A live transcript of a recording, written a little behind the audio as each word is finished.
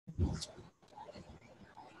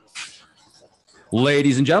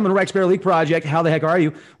Ladies and gentlemen, Rex Bear League Project, how the heck are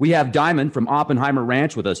you? We have Diamond from Oppenheimer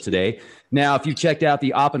Ranch with us today. Now, if you checked out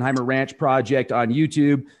the Oppenheimer Ranch Project on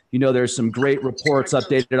YouTube, you know there's some great reports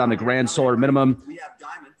updated on the grand solar minimum. We have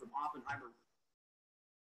Diamond from Oppenheimer.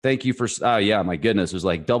 Thank you for, oh yeah, my goodness, it was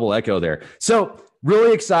like double echo there. So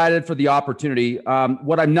really excited for the opportunity.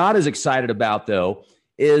 What I'm not as excited about, though,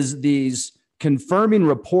 is these confirming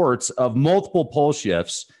reports of multiple pole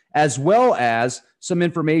shifts, as well as some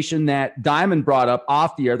information that Diamond brought up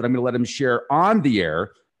off the air that I'm going to let him share on the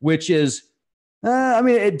air, which is,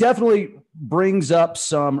 it definitely brings up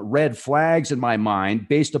some red flags in my mind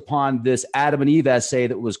based upon this Adam and Eve essay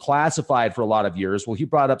that was classified for a lot of years. Well, he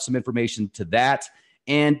brought up some information to that.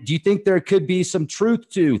 And do you think there could be some truth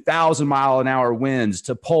to 1,000-mile-an-hour winds,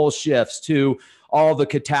 to pole shifts, to all the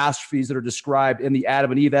catastrophes that are described in the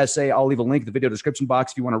Adam and Eve essay? I'll leave a link in the video description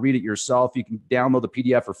box if you want to read it yourself. You can download the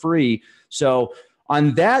PDF for free. So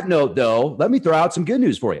on that note, though, let me throw out some good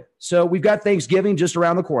news for you. So we've got Thanksgiving just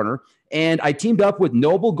around the corner, and I teamed up with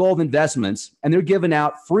Noble Gold Investments, and they're giving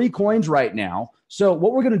out free coins right now. So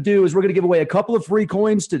what we're going to do is we're going to give away a couple of free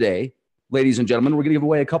coins today, ladies and gentlemen. We're going to give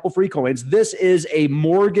away a couple free coins. This is a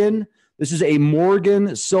Morgan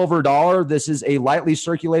silver dollar. This is a lightly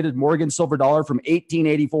circulated Morgan silver dollar from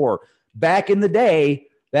 1884. Back in the day,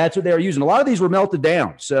 that's what they were using. A lot of these were melted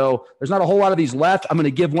down, so there's not a whole lot of these left. I'm going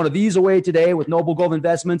to give one of these away today with Noble Gold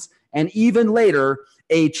Investments, and even later,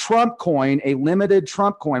 a Trump coin, a limited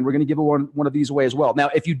Trump coin. We're going to give one of these away as well. Now,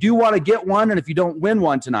 if you do want to get one, and if you don't win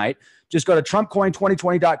one tonight, just go to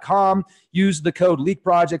TrumpCoin2020.com, use the code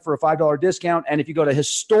LeakProject for a $5 discount, and if you go to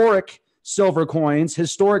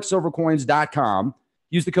historicsilvercoins.com,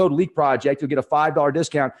 use the code LeakProject, you'll get a $5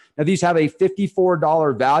 discount. Now, these have a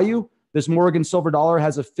 $54 value. This Morgan silver dollar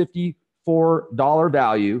has a $54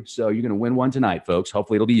 value, so you're going to win one tonight, folks.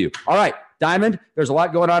 Hopefully, it'll be you. All right, Diamond, there's a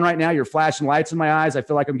lot going on right now. You're flashing lights in my eyes. I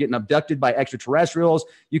feel like I'm getting abducted by extraterrestrials.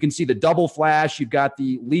 You can see the double flash. You've got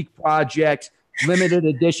the Leak Project limited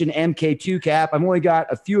edition MK2 cap. I've only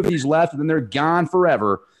got a few of these left, and then they're gone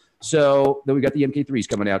forever. So then we got the MK3s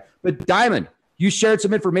coming out. But Diamond, you shared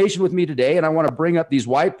some information with me today, and I want to bring up these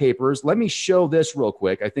white papers. Let me show this real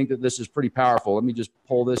quick. I think that this is pretty powerful. Let me just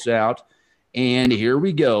pull this out. And here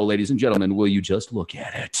we go, ladies and gentlemen. Will you just look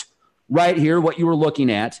at it? Right here, what you were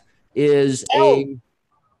looking at is a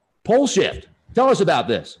pole shift. Tell us about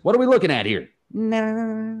this. What are we looking at here?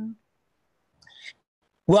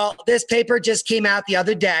 Well, this paper just came out the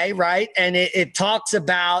other day, right? And it talks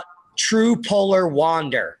about true polar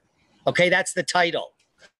wander. Okay, that's the title.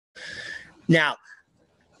 Now,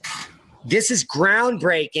 this is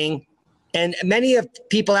groundbreaking, and many of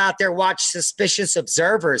people out there watch Suspicious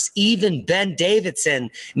Observers. Even Ben Davidson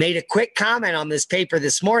made a quick comment on this paper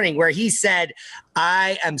this morning where he said,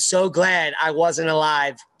 I am so glad I wasn't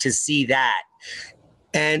alive to see that.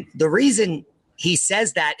 And the reason he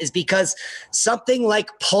says that is because something like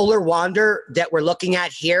polar wander that we're looking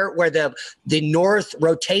at here, where the north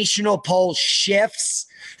rotational pole shifts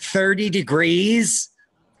 30 degrees,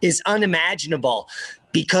 is unimaginable,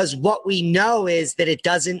 because what we know is that it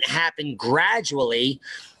doesn't happen gradually.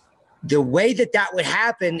 The way that would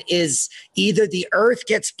happen is either the earth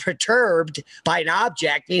gets perturbed by an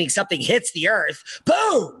object, meaning something hits the earth,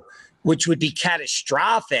 boom, which would be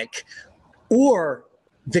catastrophic, or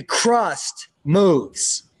the crust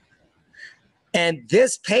moves. And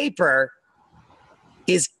this paper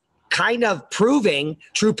is kind of proving,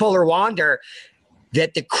 true polar wander,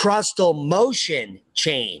 that the crustal motion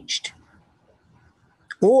changed,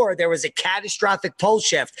 or there was a catastrophic pole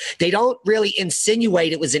shift. They don't really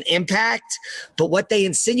insinuate it was an impact, but what they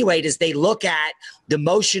insinuate is they look at the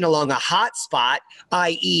motion along a hot spot,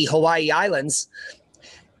 i.e. Hawaii Islands,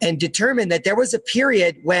 and determine that there was a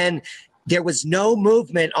period when there was no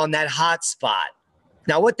movement on that hot spot.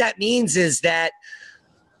 Now, what that means is that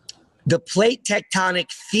the plate tectonic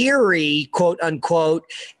theory, quote unquote,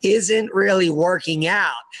 isn't really working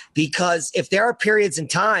out, because if there are periods in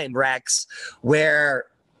time, Rex, where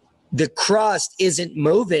the crust isn't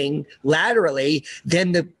moving laterally,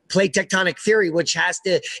 then the plate tectonic theory, which has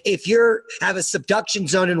to, if you have a subduction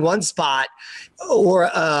zone in one spot or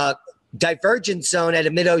a divergence zone at a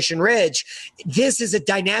mid-ocean ridge, this is a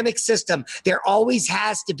dynamic system. There always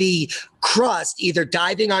has to be crust either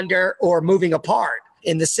diving under or moving apart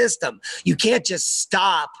in the system. You can't just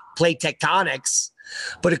stop plate tectonics.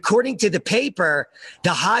 But according to the paper, the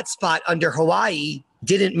hotspot under Hawaii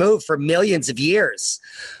didn't move for millions of years,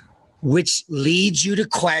 which leads you to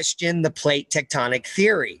question the plate tectonic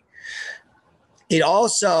theory. It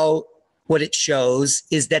also, what it shows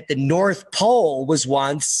is that the North Pole was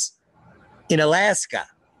once in Alaska.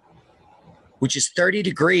 which is 30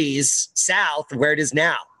 degrees south of where it is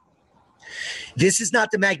now. This is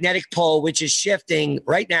not the magnetic pole, which is shifting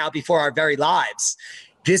right now before our very lives.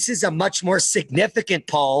 This is a much more significant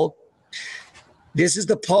pole. This is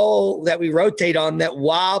the pole that we rotate on that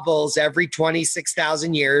wobbles every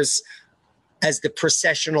 26,000 years as the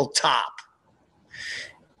precessional top.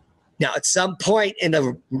 Now, at some point in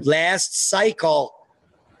the last cycle,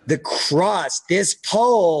 the crust, this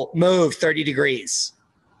pole moved 30 degrees.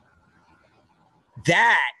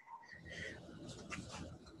 That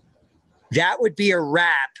would be a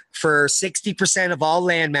wrap for 60% of all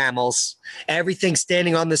land mammals, everything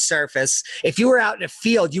standing on the surface. If you were out in a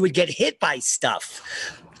field, you would get hit by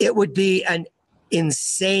stuff. It would be an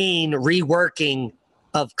insane reworking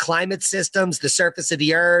of climate systems, the surface of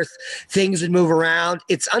the earth, things would move around.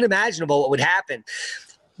 It's unimaginable what would happen.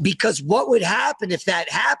 Because what would happen if that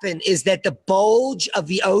happened is that the bulge of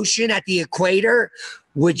the ocean at the equator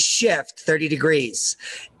would shift 30 degrees.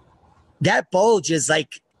 That bulge is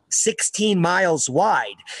like 16 miles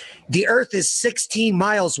wide. The earth is 16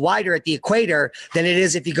 miles wider at the equator than it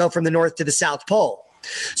is if you go from the north to the south pole.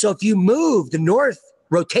 So if you move the north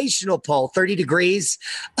rotational pole 30 degrees,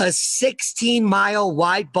 a 16-mile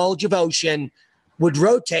wide bulge of ocean would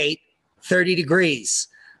rotate 30 degrees.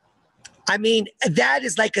 I mean, that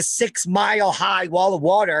is like a 6-mile high wall of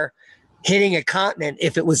water hitting a continent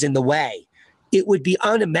if it was in the way. It would be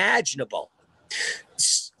unimaginable.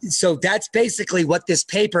 So that's basically what this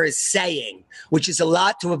paper is saying, which is a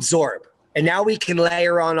lot to absorb. And now we can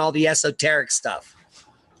layer on all the esoteric stuff.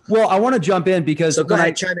 Well, I want to jump in because go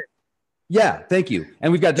ahead, chime in. Yeah, thank you. And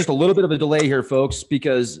we've got just a little bit of a delay here, folks,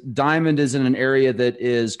 because Diamond is in an area that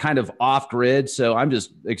is kind of off grid. So I'm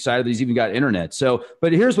just excited that he's even got internet. So,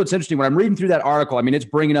 but here's what's interesting. When I'm reading through that article, I mean, it's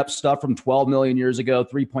bringing up stuff from 12 million years ago,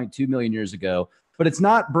 3.2 million years ago, but it's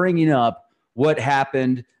not bringing up what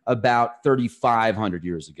happened about 3,500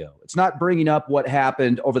 years ago. It's not bringing up what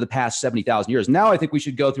happened over the past 70,000 years. Now I think we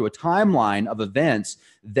should go through a timeline of events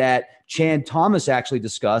that Chan Thomas actually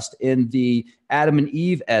discussed in the Adam and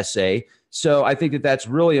Eve essay. So I think that that's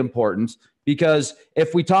really important, because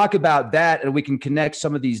if we talk about that and we can connect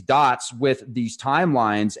some of these dots with these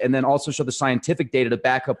timelines and then also show the scientific data to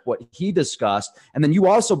back up what he discussed. And then you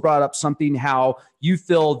also brought up something, how you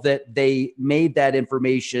feel that they made that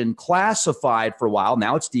information classified for a while.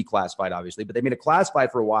 Now it's declassified, obviously, but they made it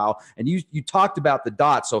classified for a while. And you talked about the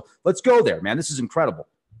dots. So let's go there, man. This is incredible.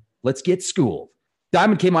 Let's get schooled.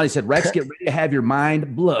 Diamond came on. He said, Rex, get ready to have your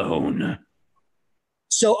mind blown.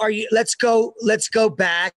 So let's go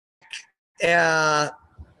back. And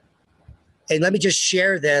let me just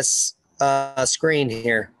share this screen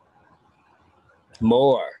here.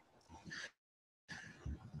 More.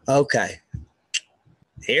 Okay.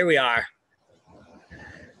 Here we are.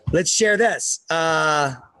 Let's share this.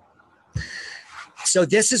 So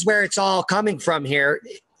this is where it's all coming from here.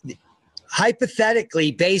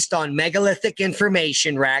 Hypothetically, based on megalithic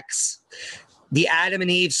information, Rex, the Adam and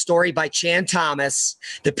Eve story by Chan Thomas,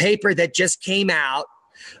 the paper that just came out,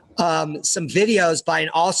 some videos by an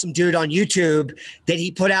awesome dude on YouTube that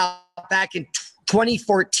he put out back in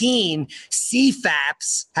 2014.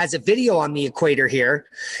 CFAPS has a video on the equator here.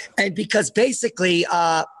 And because basically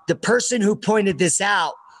the person who pointed this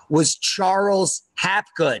out was Charles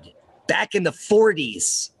Hapgood back in the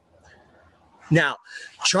 40s. Now,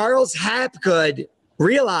 Charles Hapgood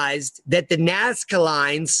realized that the Nazca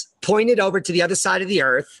lines pointed over to the other side of the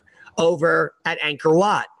earth over at Angkor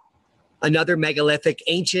Wat, another megalithic,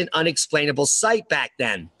 ancient, unexplainable site back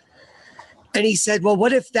then. And he said, well,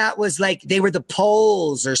 what if that was like they were the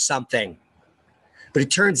poles or something? But it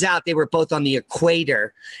turns out they were both on the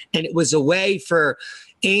equator. And it was a way for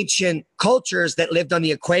ancient cultures that lived on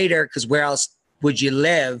the equator, because where else would you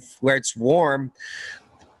live where it's warm,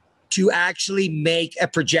 to actually make a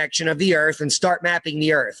projection of the earth and start mapping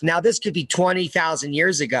the earth. Now, this could be 20,000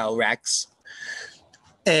 years ago, Rex.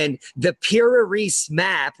 And the Pura-Reis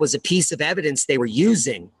map was a piece of evidence they were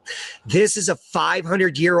using. This is a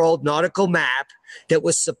 500-year-old nautical map that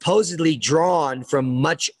was supposedly drawn from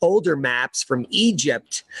much older maps from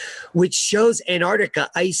Egypt, which shows Antarctica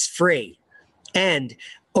ice-free. And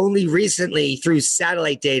only recently, through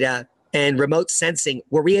satellite data and remote sensing,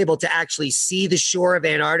 were we able to actually see the shore of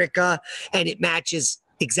Antarctica, and it matches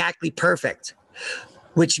exactly perfect,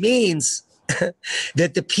 which means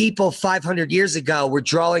that the people 500 years ago were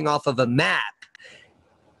drawing off of a map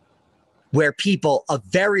where people a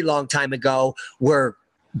very long time ago were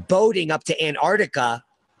boating up to Antarctica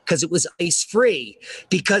because it was ice-free.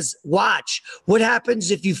 Because watch, what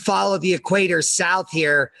happens if you follow the equator south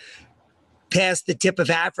here past the tip of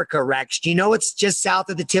Africa, Rex? Do you know what's just south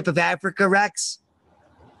of the tip of Africa, Rex?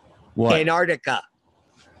 What? Antarctica.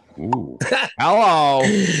 Ooh. Hello.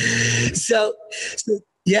 So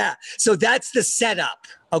yeah, so that's the setup.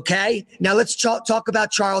 Okay, now let's talk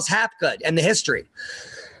about Charles Hapgood and the history.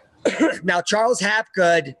 Now, Charles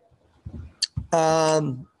Hapgood,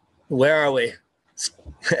 where are we?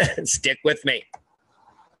 Stick with me.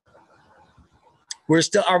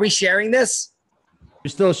 Are we sharing this?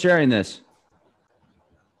 You're still sharing this.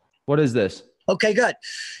 What is this? Okay, good.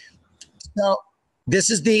 So this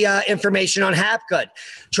is the information on Hapgood.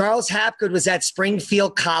 Charles Hapgood was at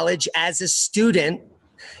Springfield College as a student.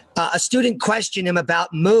 A student questioned him about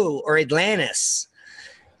Mu or Atlantis.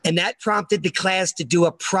 And that prompted the class to do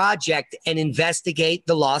a project and investigate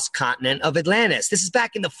the lost continent of Atlantis. This is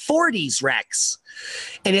back in the 40s, Rex.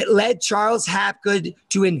 And it led Charles Hapgood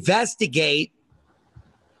to investigate.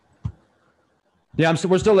 Yeah,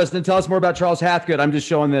 we're still listening. Tell us more about Charles Hapgood. I'm just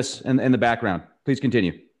showing this in the background. Please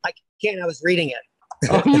continue. I can't. I was reading it.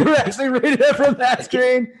 Oh, you were actually reading it from that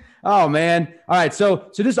screen? Oh, man. All right. So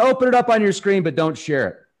just open it up on your screen, but don't share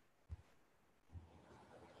it.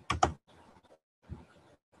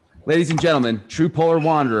 Ladies and gentlemen, True Polar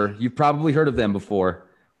Wanderer, you've probably heard of them before.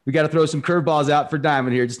 We got to throw some curveballs out for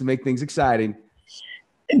Diamond here just to make things exciting.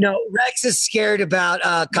 No, Rex is scared about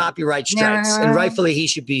copyright strikes, and rightfully he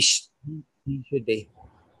should be. He should be.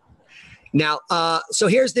 Now, so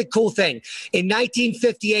here's the cool thing. In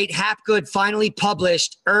 1958, Hapgood finally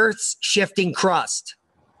published Earth's Shifting Crust.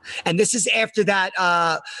 And this is after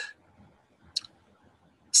that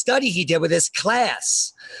study he did with his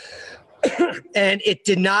class. And it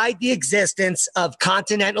denied the existence of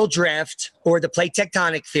continental drift or the plate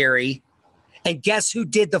tectonic theory. And guess who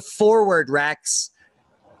did the foreword, Rex?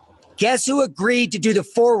 Guess who agreed to do the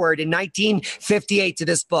foreword in 1958 to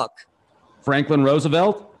this book? Franklin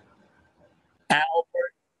Roosevelt?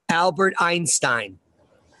 Albert Einstein.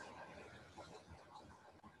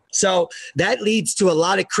 So that leads to a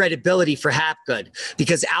lot of credibility for Hapgood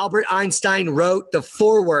because Albert Einstein wrote the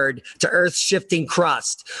foreword to Earth's Shifting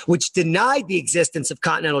Crust, which denied the existence of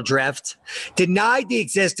continental drift, denied the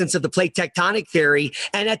existence of the plate tectonic theory.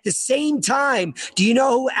 And at the same time, do you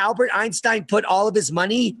know who Albert Einstein put all of his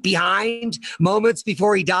money behind moments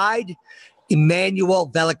before he died? Immanuel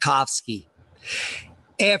Velikovsky.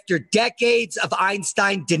 After decades of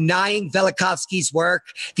Einstein denying Velikovsky's work,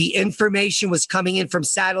 the information was coming in from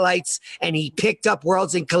satellites, and he picked up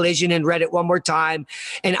Worlds in Collision and read it one more time.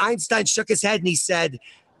 And Einstein shook his head and he said,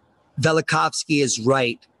 Velikovsky is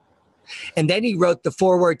right. And then he wrote the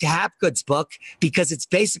foreword to Hapgood's book because it's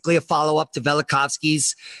basically a follow-up to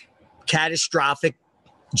Velikovsky's catastrophic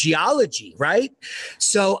geology, right?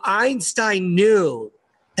 So Einstein knew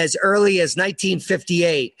as early as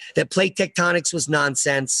 1958 that plate tectonics was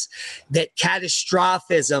nonsense, that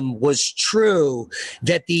catastrophism was true,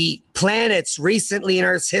 that the planets recently in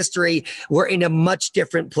Earth's history were in a much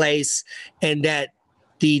different place, and that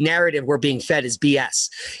the narrative we're being fed is BS.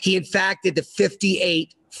 He, in fact, did the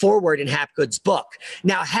 58 foreword in Hapgood's book.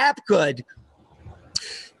 Now, Hapgood,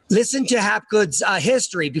 listen to Hapgood's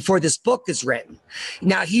history before this book is written.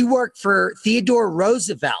 Now, he worked for Theodore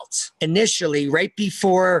Roosevelt initially, right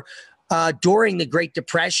before, during the Great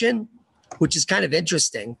Depression, which is kind of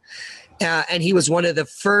interesting. And he was one of the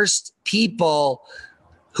first people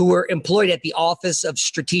who were employed at the Office of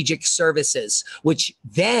Strategic Services, which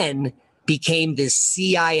then became the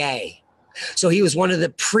CIA. So he was one of the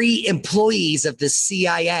pre-employees of the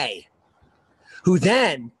CIA, who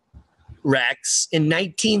then, Rex, in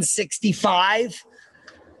 1965,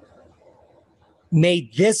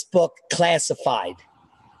 made this book classified.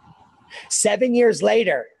 7 years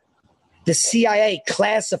later, the CIA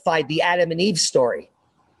classified the Adam and Eve story.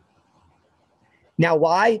 Now,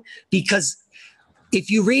 why? Because if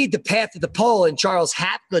you read The Path of the Pole in Charles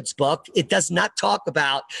Hapgood's book, it does not talk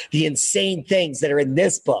about the insane things that are in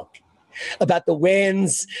this book, about the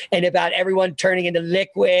winds and about everyone turning into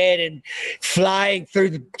liquid and flying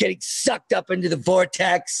through, getting sucked up into the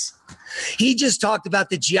vortex. He just talked about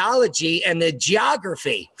the geology and the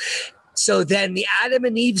geography. So then the Adam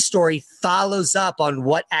and Eve story follows up on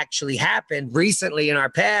what actually happened recently in our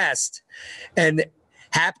past. And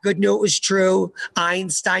Hapgood knew it was true.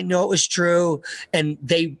 Einstein knew it was true. And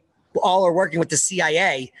they all are working with the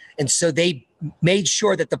CIA. And so they made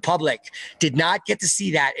sure that the public did not get to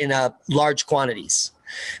see that in large quantities,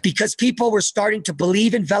 because people were starting to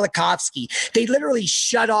believe in Velikovsky. They literally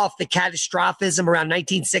shut off the catastrophism around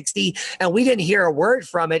 1960, and we didn't hear a word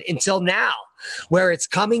from it until now, where it's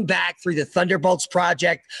coming back through the Thunderbolts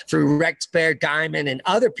Project, through Rex Bear Diamond and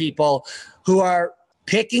other people who are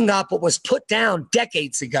picking up what was put down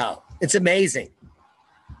decades ago. It's amazing.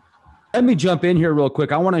 Let me jump in here real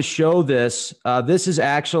quick. I want to show this. This is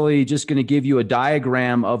actually just going to give you a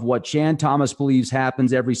diagram of what Chan Thomas believes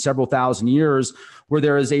happens every several thousand years, where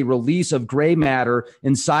there is a release of gray matter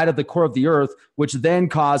inside of the core of the Earth, which then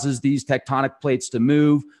causes these tectonic plates to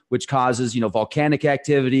move, which causes, volcanic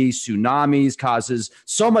activity, tsunamis, causes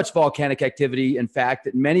so much volcanic activity, in fact,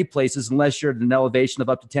 that in many places, unless you're at an elevation of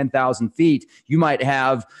up to 10,000 feet, you might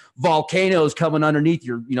have volcanoes coming underneath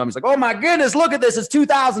your, it's like, oh my goodness, look at this. It's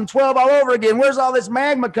 2012 all over again. Where's all this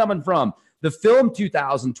magma coming from? The film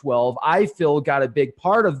 2012, I feel, got a big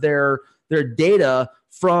part of their data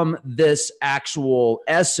from this actual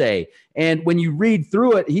essay. And when you read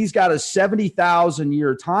through it, he's got a 70,000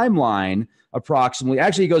 year timeline approximately.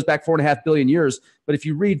 Actually, he goes back 4.5 billion years. But if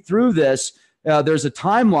you read through this, there's a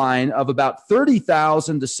timeline of about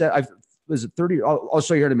 30,000 to is it 30? I'll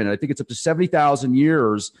show you here in a minute. I think it's up to 70,000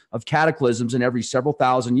 years of cataclysms, and every several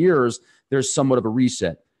thousand years, there's somewhat of a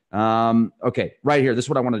reset. Okay, right here. This is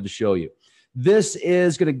what I wanted to show you. This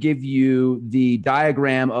is going to give you the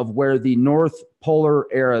diagram of where the North Polar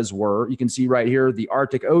eras were. You can see right here the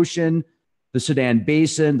Arctic Ocean, the Sudan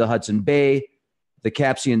Basin, the Hudson Bay, the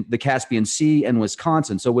Caspian Sea, and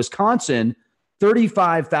Wisconsin. So Wisconsin,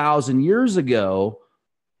 35,000 years ago,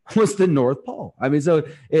 was the North Pole. I mean, so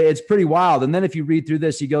it's pretty wild. And then if you read through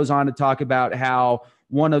this, he goes on to talk about how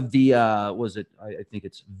one of the, I think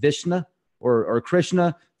it's Vishnu or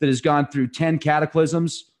Krishna, that has gone through 10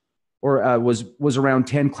 cataclysms, or was around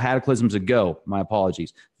 10 cataclysms ago. My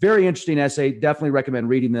apologies. Very interesting essay. Definitely recommend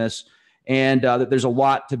reading this. And there's a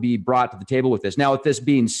lot to be brought to the table with this. Now, with this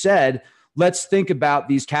being said, let's think about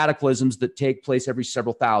these cataclysms that take place every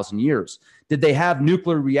several thousand years. Did they have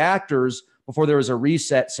nuclear reactors before there was a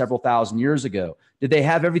reset several thousand years ago? Did they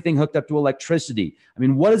have everything hooked up to electricity? I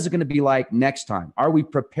mean, what is it going to be like next time? Are we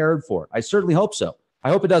prepared for it? I certainly hope so. I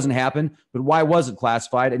hope it doesn't happen, but why was it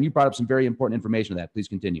classified? And you brought up some very important information on that. Please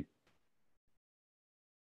continue.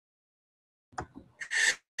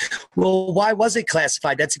 Well, why was it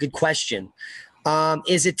classified? That's a good question.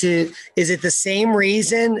 Is it the same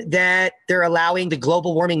reason that they're allowing the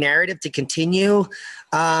global warming narrative to continue?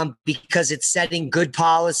 Because it's setting good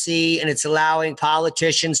policy and it's allowing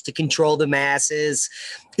politicians to control the masses.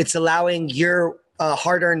 It's allowing your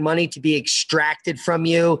hard-earned money to be extracted from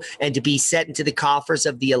you and to be set into the coffers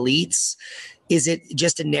of the elites. Is it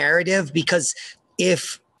just a narrative? Because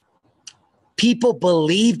if people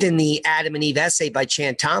believed in the Adam and Eve essay by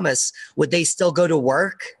Chan Thomas, would they still go to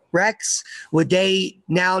work, Rex? Would they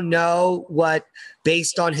now know what,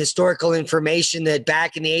 based on historical information, that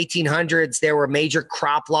back in the 1800s, there were major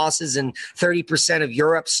crop losses and 30% of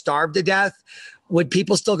Europe starved to death? Would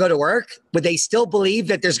people still go to work? Would they still believe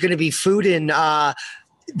that there's going to be food in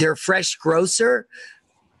their fresh grocer?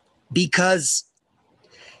 Because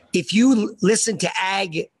if you listen to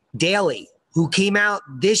Ag Daily, who came out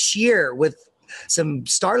this year with some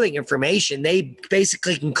startling information, they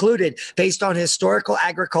basically concluded, based on historical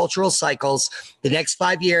agricultural cycles, the next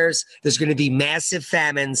 5 years, there's going to be massive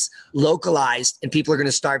famines, localized, and people are going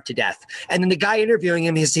to starve to death. And then the guy interviewing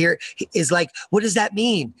him is like, what does that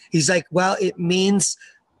mean? He's like, well, it means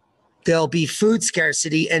there'll be food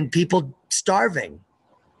scarcity and people starving.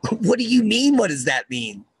 What do you mean? What does that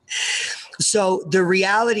mean? So the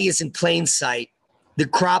reality is in plain sight. The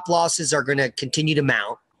crop losses are going to continue to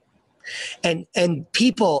mount. And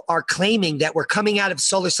people are claiming that we're coming out of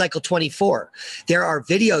solar cycle 24. There are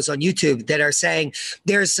videos on YouTube that are saying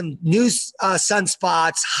there's some new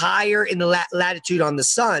sunspots higher in the latitude on the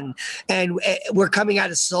sun, and we're coming out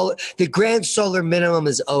of solar. The grand solar minimum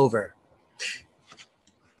is over.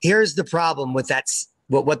 Here's the problem with that,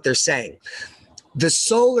 what they're saying. The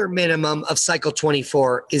solar minimum of cycle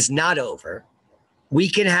 24 is not over. We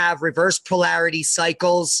can have reverse polarity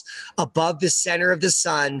cycles above the center of the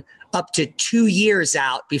sun up to 2 years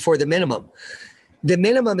out before the minimum. The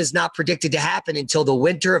minimum is not predicted to happen until the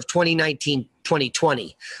winter of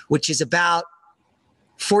 2019-2020, which is about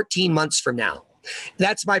 14 months from now.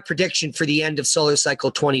 That's my prediction for the end of solar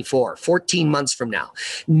cycle 24, 14 months from now.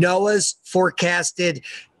 NOAA's forecasted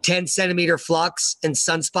 10 centimeter flux and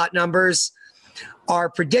sunspot numbers are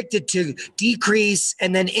predicted to decrease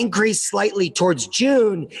and then increase slightly towards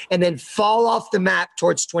June and then fall off the map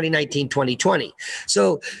towards 2019, 2020.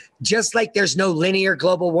 So just like there's no linear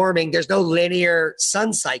global warming, there's no linear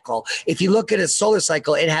sun cycle. If you look at a solar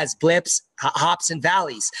cycle, it has blips, hops, and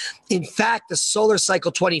valleys. In fact, the solar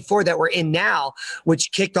cycle 24 that we're in now,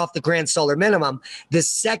 which kicked off the grand solar minimum, the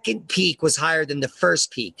second peak was higher than the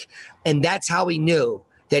first peak. And that's how we knew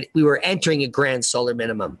that we were entering a grand solar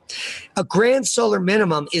minimum. A grand solar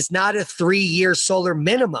minimum is not a 3-year solar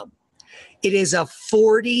minimum. It is a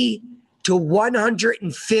 40 to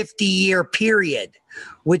 150-year period,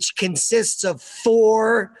 which consists of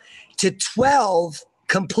 4 to 12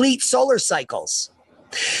 complete solar cycles.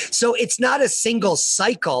 So it's not a single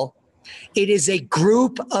cycle. It is a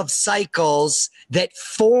group of cycles that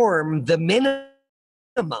form the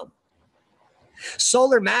minimum.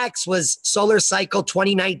 Solar max was solar cycle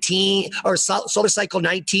 2019 or solar cycle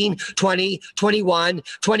 19, 20, 21,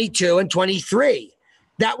 22, and 23.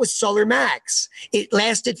 That was solar max. It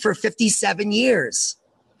lasted for 57 years.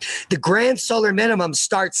 The grand solar minimum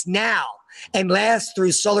starts now and lasts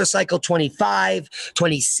through solar cycle 25,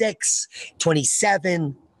 26,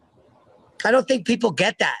 27. I don't think people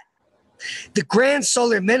get that. The grand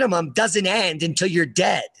solar minimum doesn't end until you're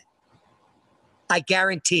dead. I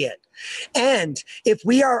guarantee it. And if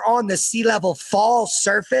we are on the sea level fall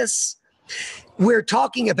surface, we're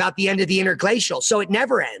talking about the end of the interglacial. So it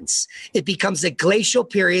never ends. It becomes a glacial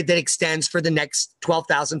period that extends for the next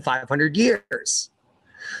 12,500 years.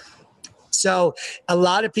 So a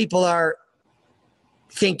lot of people are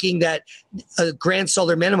thinking that a grand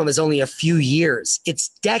solar minimum is only a few years. It's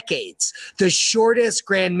decades. The shortest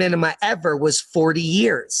grand minima ever was 40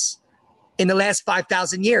 years in the last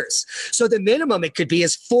 5,000 years. So the minimum it could be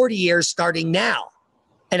is 40 years starting now.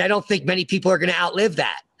 And I don't think many people are going to outlive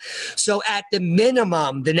that. So at the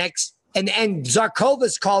minimum, the next, and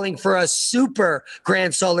Zarkova's calling for a super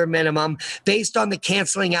grand solar minimum based on the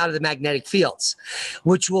canceling out of the magnetic fields,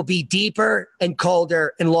 which will be deeper and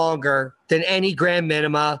colder and longer than any grand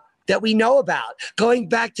minima that we know about. Going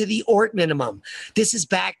back to the Oort minimum, this is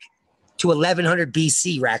back to 1100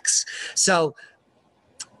 BC, Rex. So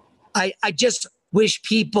I just wish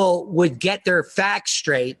people would get their facts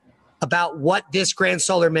straight about what this grand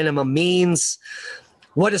solar minimum means,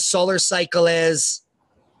 what a solar cycle is,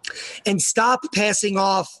 and stop passing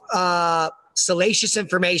off salacious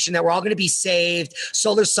information that we're all going to be saved.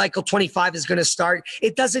 Solar cycle 25 is going to start.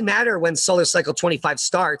 It doesn't matter when solar cycle 25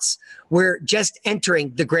 starts. We're just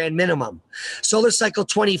entering the grand minimum. Solar cycle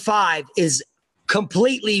 25 is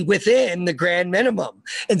completely within the grand minimum,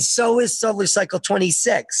 and so is solar cycle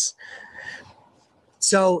 26.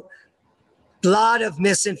 So a lot of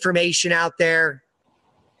misinformation out there.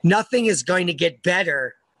 Nothing is going to get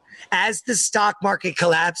better as the stock market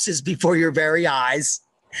collapses before your very eyes.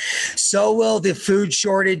 So will the food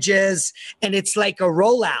shortages. And it's like a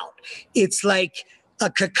rollout. It's like a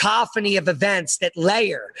cacophony of events that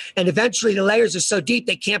layer. And eventually the layers are so deep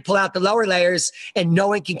they can't pull out the lower layers and no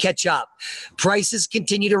one can catch up. Prices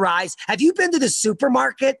continue to rise. Have you been to the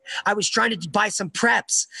supermarket? I was trying to buy some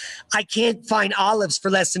preps. I can't find olives for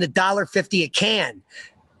less than $1.50 a can.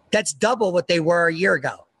 That's double what they were a year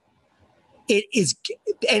ago. It is,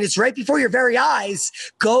 and it's right before your very eyes.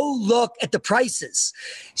 Go look at the prices.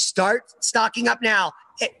 Start stocking up now.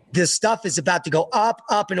 The stuff is about to go up,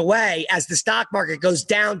 up, and away as the stock market goes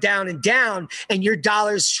down, down, and down, and your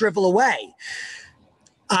dollars shrivel away.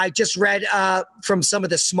 I just read from some of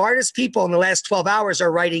the smartest people in the last 12 hours are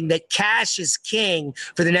writing that cash is king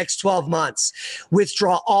for the next 12 months.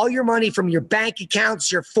 Withdraw all your money from your bank accounts,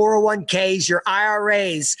 your 401ks, your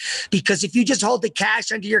IRAs, because if you just hold the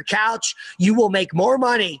cash under your couch, you will make more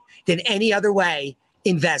money than any other way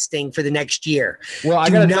investing for the next year. Well, I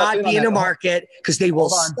do not be in a market because they will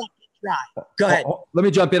suck it dry. Go ahead. Let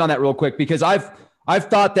me jump in on that real quick because I've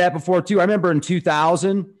thought that before too. I remember in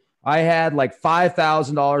 2000, I had like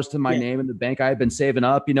 $5,000 to my name in the bank. I had been saving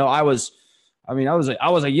up. You know, I was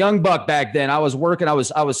a young buck back then. I was working. I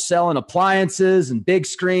was selling appliances and big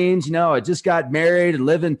screens. You know, I just got married and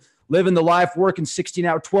living the life, working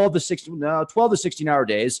 12 to 16 hour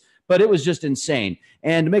days. But it was just insane.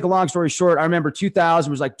 And to make a long story short, I remember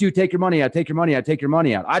 2000 was like, dude, take your money out, take your money out, take your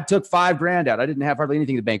money out. I took $5,000 out. I didn't have hardly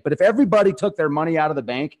anything in the bank. But if everybody took their money out of the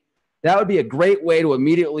bank, that would be a great way to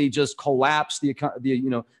immediately just collapse the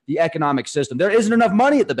economic system. There isn't enough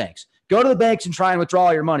money at the banks. Go to the banks and try and withdraw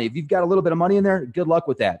your money. If you've got a little bit of money in there, good luck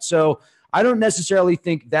with that. So I don't necessarily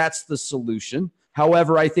think that's the solution.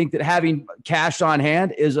 However, I think that having cash on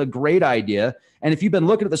hand is a great idea. And if you've been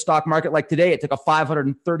looking at the stock market, like today, it took a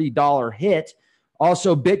 $530 hit.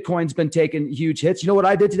 Also, Bitcoin's been taking huge hits. You know what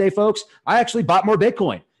I did today, folks? I actually bought more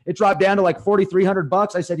Bitcoin. It dropped down to like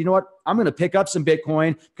 $4,300. I said, you know what? I'm going to pick up some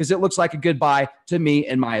Bitcoin because it looks like a good buy to me,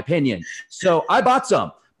 in my opinion. So I bought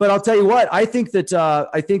some. But I'll tell you what, I think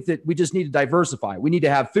that we just need to diversify. We need to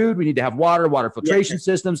have food. We need to have water filtration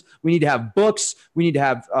systems. We need to have books. We need to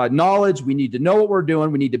have knowledge. We need to know what we're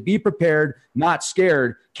doing. We need to be prepared, not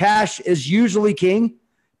scared. Cash is usually king.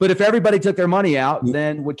 But if everybody took their money out,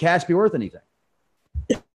 then would cash be worth anything?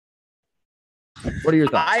 What are your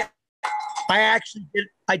thoughts?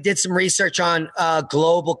 I did some research on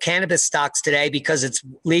global cannabis stocks today because it's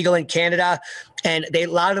legal in Canada, and a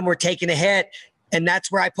lot of them were taking a hit, and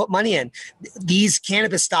that's where I put money in. These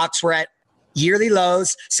cannabis stocks were at yearly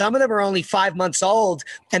lows. Some of them are only 5 months old,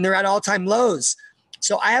 and they're at all-time lows.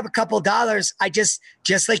 So I have a couple of dollars. I just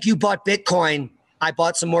like you bought Bitcoin, I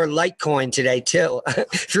bought some more Litecoin today too.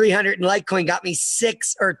 300 in Litecoin got me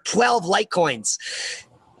 6 or 12 Litecoins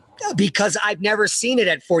because I've never seen it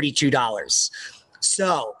at $42.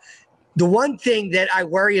 So the one thing that I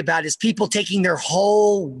worry about is people taking their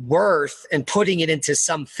whole worth and putting it into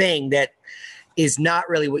something that is not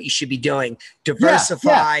really what you should be doing.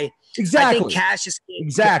 Diversify. Yeah, exactly. I think cash is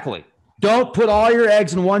exactly. Don't put all your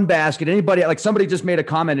eggs in one basket. Anybody, like somebody just made a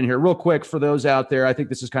comment in here real quick for those out there. I think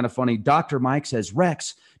this is kind of funny. Dr. Mike says,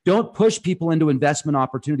 Rex, don't push people into investment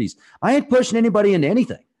opportunities. I ain't pushing anybody into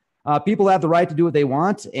anything. People have the right to do what they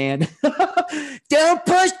want, and don't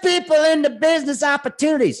push people into business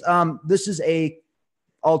opportunities. This is a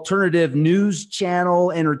alternative news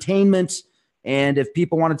channel, entertainment. And if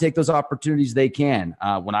people want to take those opportunities, they can.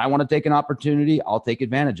 When I want to take an opportunity, I'll take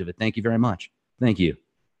advantage of it. Thank you very much. Thank you.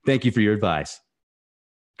 Thank you for your advice.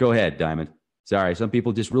 Go ahead, Diamond. Sorry, some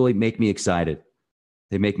people just really make me excited.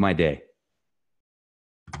 They make my day.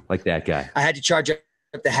 Like that guy. I had to charge up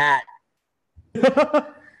the hat.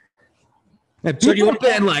 And people so do you want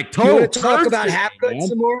to like talk about hat goods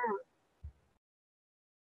some more?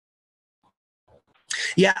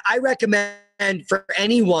 Yeah, I recommend for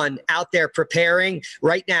anyone out there preparing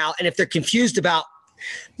right now, and if they're confused about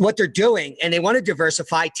what they're doing and they want to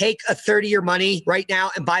diversify, take a 30 of your money right now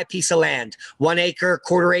and buy a piece of land, 1 acre,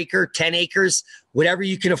 quarter acre, 10 acres, whatever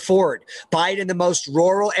you can afford. Buy it in the most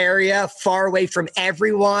rural area, far away from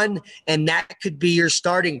everyone, and that could be your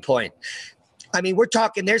starting point. I mean, we're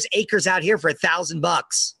talking, there's acres out here for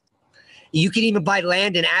 $1,000. You can even buy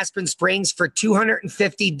land in Aspen Springs for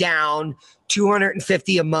 $250 down,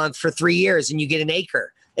 $250 a month for 3 years, and you get an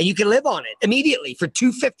acre. And you can live on it immediately for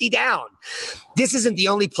 $250 down. This isn't the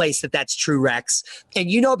only place that's true, Rex. And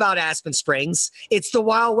you know about Aspen Springs. It's the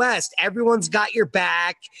Wild West. Everyone's got your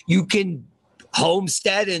back. You can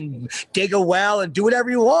homestead and dig a well and do whatever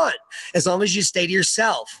you want as long as you stay to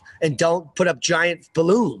yourself and don't put up giant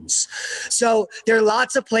balloons. So there are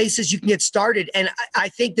lots of places you can get started. And I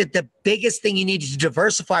think that the biggest thing you need to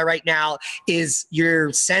diversify right now is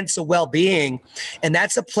your sense of well-being. And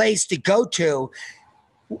that's a place to go to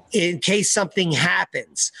in case something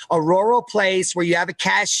happens. A rural place where you have a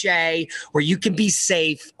cachet, where you can be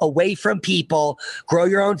safe, away from people, grow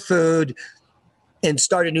your own food, and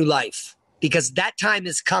start a new life. Because that time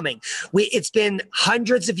is coming. It's been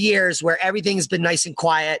hundreds of years where everything has been nice and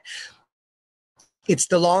quiet. It's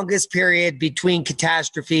the longest period between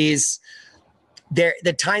catastrophes.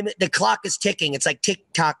 The clock is ticking. It's like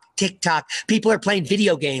tick tock, tick tock. People are playing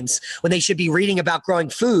video games when they should be reading about growing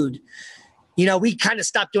food. You know, we kind of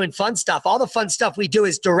stopped doing fun stuff. All the fun stuff we do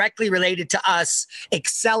is directly related to us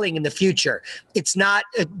excelling in the future. It's not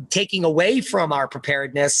taking away from our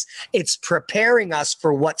preparedness. It's preparing us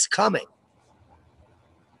for what's coming.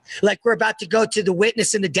 Like we're about to go to the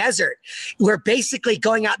witness in the desert. We're basically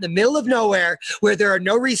going out in the middle of nowhere where there are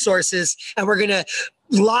no resources, and we're going to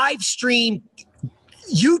live stream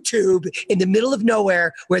YouTube in the middle of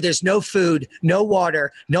nowhere where there's no food, no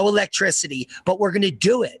water, no electricity, but we're going to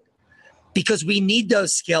do it because we need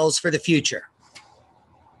those skills for the future.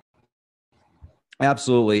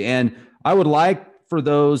 Absolutely. And I would like for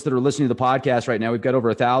those that are listening to the podcast right now, we've got over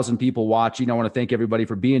 1,000 people watching. I want to thank everybody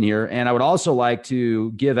for being here. And I would also like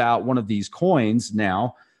to give out one of these coins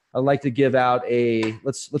now. I'd like to give out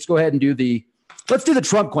let's go ahead and let's do the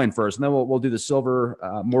Trump coin first, and then we'll do the silver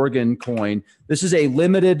Morgan coin. This is a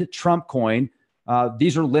limited Trump coin.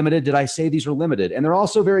 These are limited. Did I say these are limited? And they're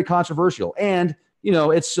also very controversial. And, you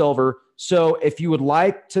know, it's silver. So if you would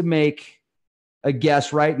like to make a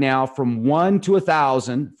guess right now from 1 to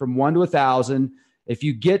 1,000, if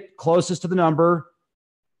you get closest to the number,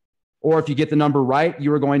 or if you get the number right,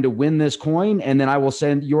 you are going to win this coin. And then I will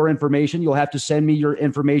send your information. You'll have to send me your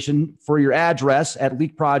information for your address at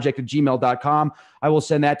leakproject@gmail.com. I will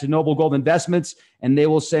send that to Noble Gold Investments, and they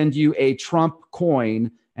will send you a Trump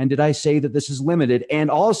coin. And did I say that this is limited? And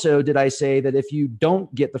also, did I say that if you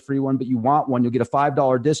don't get the free one, but you want one, you'll get a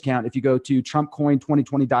 $5 discount if you go to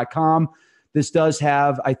TrumpCoin2020.com. This does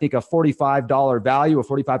have, I think, a $45 value, a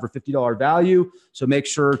 $45 or $50 value. So make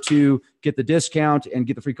sure to get the discount and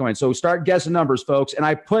get the free coin. So start guessing numbers, folks. And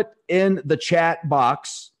I put in the chat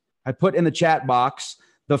box,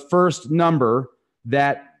 the first number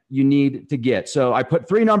that you need to get. So I put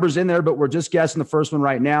 3 numbers in there, but we're just guessing the first one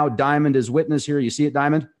right now. Diamond is witness here. You see it,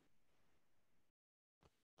 Diamond?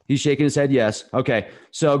 He's shaking his head yes. Okay.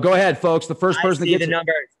 So go ahead, folks. The first person I see the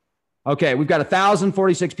numbers. Okay, we've got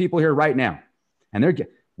 1,046 people here right now. And they're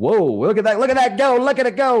whoa, look at that. Look at that go. Look at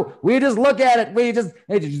it go. We just look at it.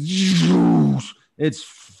 It's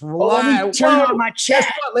flying. Let me turn on my chat.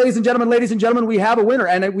 Guess what, ladies and gentlemen, we have a winner.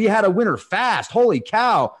 And we had a winner fast. Holy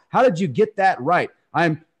cow. How did you get that right?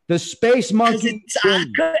 I'm the Space Monkey. It's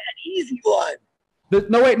an easy one.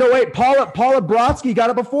 No, wait. Paula Brodsky got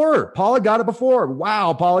it before.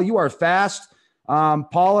 Wow, Paula, you are fast.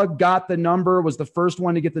 Paula got the number, was the first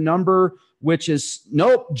one to get the number, which is,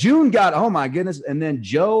 nope, June got, oh my goodness. And then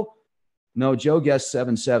Joe guessed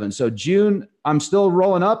 77. So June, I'm still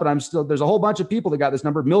rolling up, and there's a whole bunch of people that got this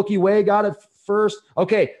number. Milky Way got it first.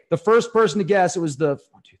 Okay, the first person to guess, it was the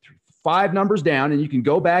 1, 2, 3, 5 numbers down, and you can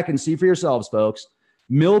go back and see for yourselves, folks.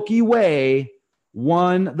 Milky Way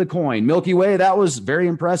won the coin. Milky Way, that was very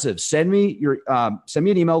impressive. Send me an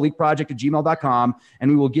email, leakproject@gmail.com,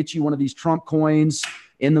 and we will get you one of these Trump coins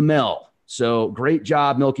in the mail. So great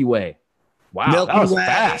job, Milky Way. Wow, Milky that was Way,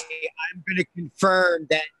 fast. I'm going to confirm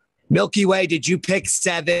that. Milky Way, did you pick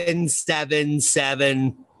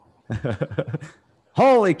 777?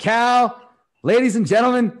 Holy cow, ladies and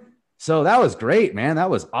gentlemen. So that was great, man. That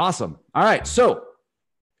was awesome. All right, so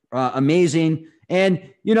amazing. And,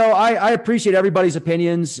 I appreciate everybody's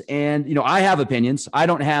opinions, and, I have opinions. I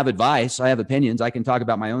don't have advice. I have opinions. I can talk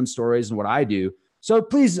about my own stories and what I do. So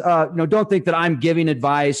please, don't think that I'm giving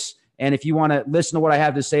advice. And if you want to listen to what I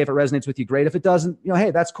have to say, if it resonates with you, great. If it doesn't,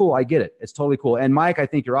 hey, that's cool. I get it. It's totally cool. And Mike, I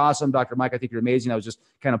think you're awesome. Dr. Mike, I think you're amazing. I was just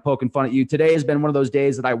kind of poking fun at you. Today has been one of those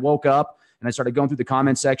days that I woke up and I started going through the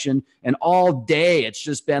comment section, and all day it's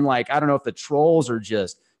just been like, I don't know if the trolls are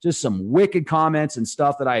just some wicked comments and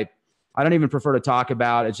stuff that I don't even prefer to talk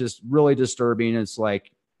about. It's just really disturbing. It's like,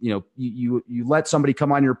 you let somebody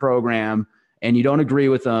come on your program and you don't agree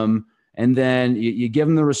with them. And then you give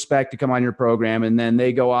them the respect to come on your program. And then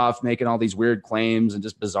they go off making all these weird claims and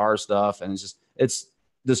just bizarre stuff. And it's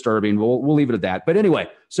disturbing. We'll leave it at that. But anyway,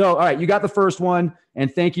 so, all right, you got the first one.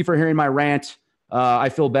 And thank you for hearing my rant. I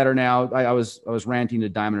feel better now. I was ranting to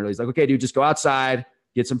Diamond earlier. He's like, okay, dude, just go outside.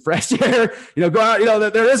 Get some fresh air, go out,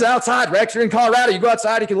 there is outside, Rex. You're in Colorado. You go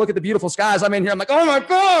outside, you can look at the beautiful skies. I'm in here. I'm like, oh my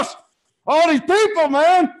gosh, all these people,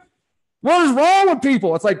 man. What is wrong with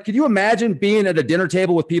people? It's like, could you imagine being at a dinner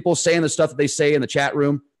table with people saying the stuff that they say in the chat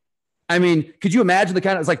room? I mean, could you imagine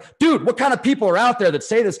it's like, dude, what kind of people are out there that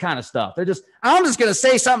say this kind of stuff? I'm just going to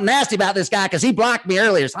say something nasty about this guy because he blocked me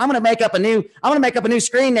earlier. So I'm going to make up a new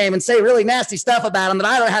screen name and say really nasty stuff about him that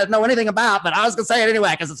I don't know anything about, but I was going to say it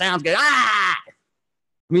anyway because it sounds good. I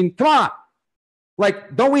mean, come on.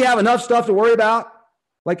 Like, don't we have enough stuff to worry about?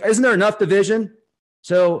 Like, isn't there enough division?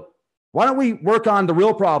 So why don't we work on the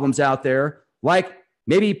real problems out there, like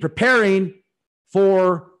maybe preparing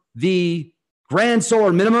for the grand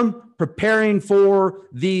solar minimum, preparing for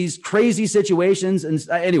these crazy situations. And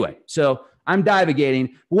anyway, so I'm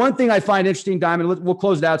divagating. One thing I find interesting, Diamond, we'll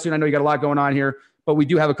close it out soon. I know you got a lot going on here, but we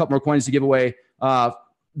do have a couple more coins to give away.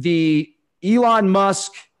 The Elon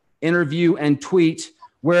Musk interview and tweet,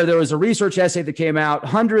 where there was a research essay that came out.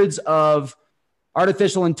 Hundreds of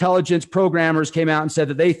artificial intelligence programmers came out and said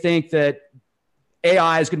that they think that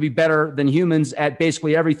AI is going to be better than humans at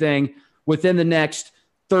basically everything within the next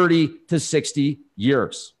 30 to 60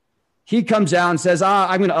 years. He comes out and says,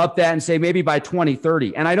 I'm going to up that and say maybe by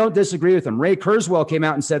 2030. And I don't disagree with him. Ray Kurzweil came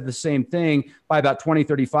out and said the same thing. By about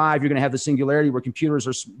 2035, you're going to have the singularity where computers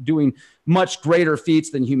are doing much greater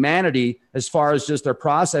feats than humanity as far as just their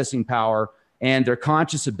processing power and their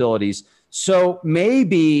conscious abilities. So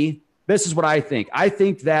maybe this is what I think. I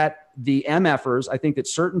think that the MFers, I think that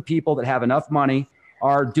certain people that have enough money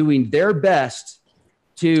are doing their best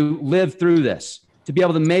to live through this, to be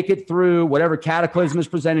able to make it through whatever cataclysm is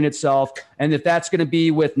presenting itself. And if that's going to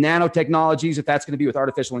be with nanotechnologies, if that's going to be with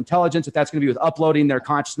artificial intelligence, if that's going to be with uploading their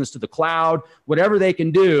consciousness to the cloud, whatever they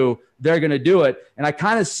can do, they're going to do it. And I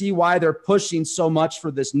kind of see why they're pushing so much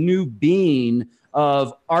for this new being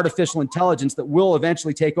of artificial intelligence that will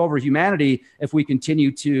eventually take over humanity if we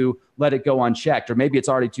continue to let it go unchecked. Or maybe it's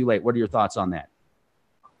already too late. What are your thoughts on that?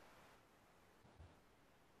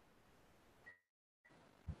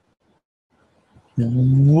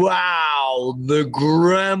 Wow, the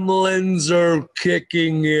gremlins are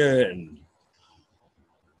kicking in.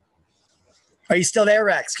 Are you still there,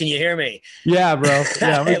 Rex? Can you hear me? Yeah, bro.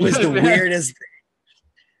 Yeah, it was the weirdest thing.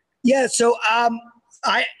 Yeah, so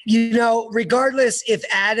regardless if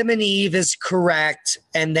Adam and Eve is correct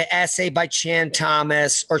and the essay by Chan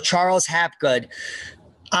Thomas or Charles Hapgood,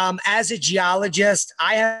 as a geologist,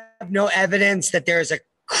 I have no evidence that there's a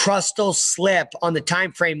crustal slip on the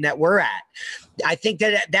time frame that we're at. I think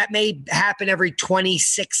that may happen every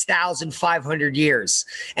 26,500 years.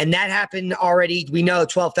 And that happened already, we know,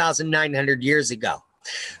 12,900 years ago.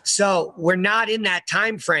 So we're not in that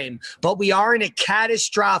time frame, but we are in a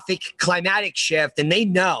catastrophic climatic shift. And they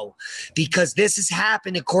know, because this has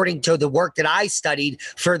happened according to the work that I studied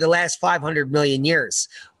for the last 500 million years.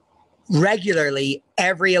 Regularly,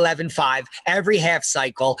 every 11.5, every half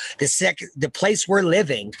cycle, the place we're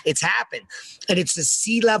living, it's happened. And it's the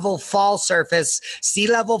sea level fall surface.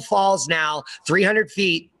 Sea level falls now 300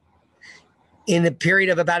 feet in the period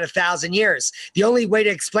of about 1,000 years. The only way to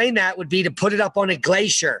explain that would be to put it up on a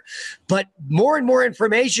glacier. But more and more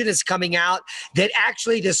information is coming out that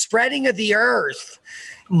actually the spreading of the earth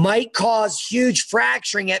might cause huge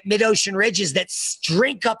fracturing at mid-ocean ridges that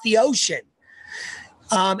drink up the ocean.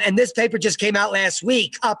 And this paper just came out last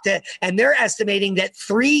week and they're estimating that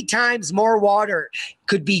 3 times more water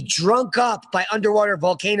could be drunk up by underwater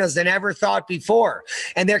volcanoes than ever thought before.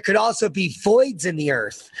 And there could also be voids in the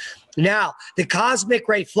earth. Now, the cosmic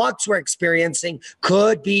ray flux we're experiencing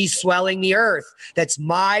could be swelling the earth. That's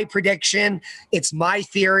my prediction. It's my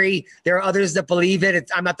theory. There are others that believe it.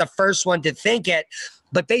 I'm not the first one to think it,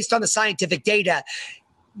 but based on the scientific data.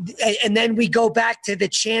 And then we go back to the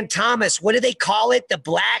Chan Thomas. What do they call it? The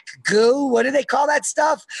black goo? What do they call that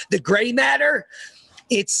stuff? The gray matter?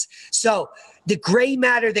 So the gray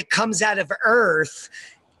matter that comes out of Earth,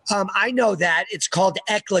 I know that it's called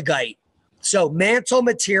eclogite. So mantle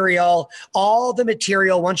material, all the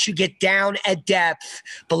material, once you get down at depth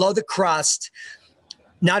below the crust,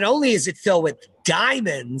 not only is it filled with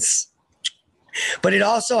diamonds, but it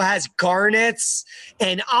also has garnets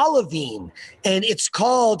and olivine, and it's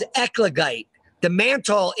called eclogite. The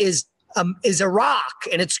mantle is a rock,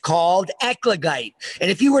 and it's called eclogite. And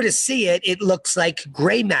if you were to see it, it looks like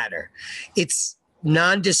gray matter. It's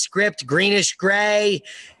nondescript, greenish gray.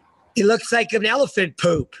 It looks like an elephant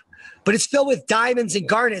poop, but it's filled with diamonds and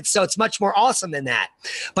garnets, so it's much more awesome than that.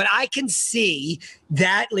 But I can see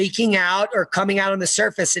that leaking out or coming out on the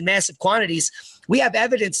surface in massive quantities. We have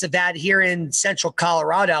evidence of that here in central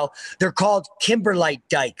Colorado. They're called kimberlite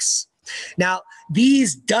dikes. Now,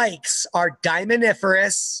 these dikes are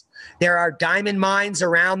diamondiferous. There are diamond mines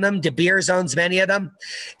around them. De Beers owns many of them.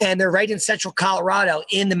 And they're right in central Colorado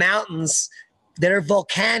in the mountains that are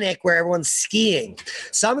volcanic where everyone's skiing.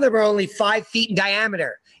 Some of them are only 5 feet in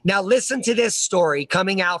diameter. Now, listen to this story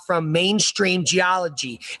coming out from mainstream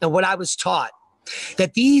geology and what I was taught.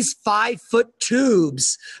 That these 5-foot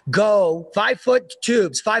tubes 5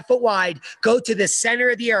 foot wide, go to the center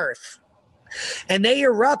of the earth. And they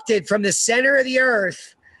erupted from the center of the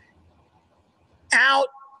earth out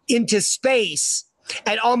into space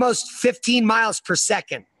at almost 15 miles per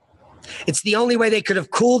second. It's the only way they could have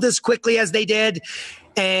cooled as quickly as they did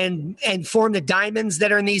and form the diamonds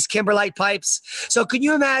that are in these kimberlite pipes. So can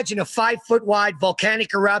you imagine a 5-foot wide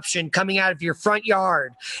volcanic eruption coming out of your front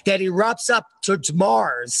yard that erupts up towards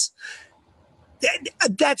Mars?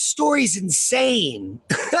 That story's insane.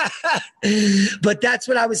 But that's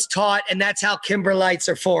what I was taught, and that's how kimberlites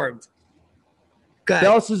are formed.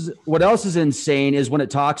 What else is insane is when it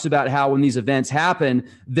talks about how when these events happen,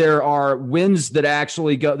 there are winds that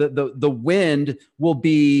actually go, the wind will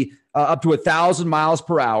be up to 1,000 miles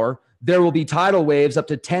per hour. There will be tidal waves up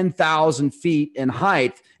to 10,000 feet in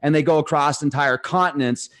height, and they go across entire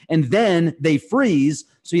continents, and then they freeze.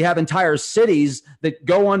 So you have entire cities that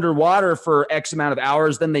go underwater for X amount of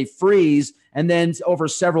hours, then they freeze, and then over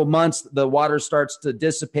several months, the water starts to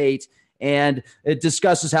dissipate. And it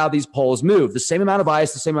discusses how these poles move. The same amount of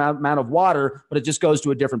ice, the same amount of water, but it just goes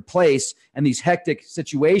to a different place. And these hectic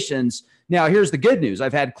situations. Now, here's the good news.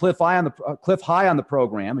 I've had Cliff High on the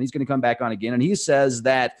program, and he's going to come back on again. And he says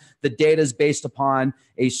that the data is based upon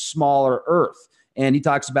a smaller Earth. And he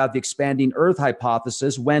talks about the expanding Earth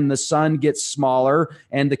hypothesis. When the sun gets smaller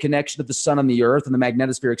and the connection of the sun on the Earth and the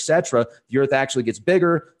magnetosphere, et cetera, the Earth actually gets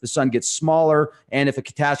bigger, the sun gets smaller. And if a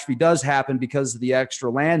catastrophe does happen because of the extra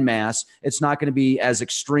land mass, it's not going to be as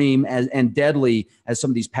extreme and deadly as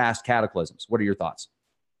some of these past cataclysms. What are your thoughts?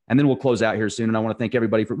 And then we'll close out here soon. And I want to thank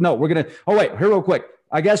everybody here real quick.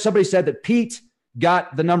 I guess somebody said that Pete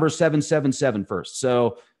got the number 777 first.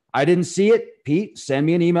 So I didn't see it. Pete, send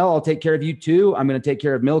me an email. I'll take care of you too. I'm going to take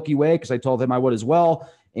care of Milky Way because I told him I would as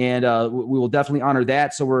well. And we will definitely honor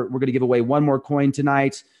that. So we're going to give away one more coin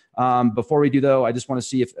tonight. Before we do, though, I just want to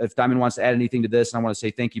see if Diamond wants to add anything to this. And I want to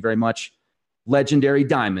say thank you very much. Legendary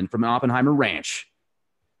Diamond from Oppenheimer Ranch,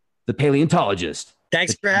 the paleontologist.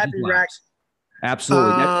 Thanks for having me, Rex.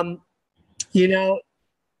 Absolutely.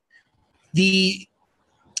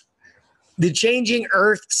 The changing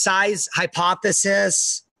Earth size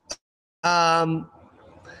hypothesis,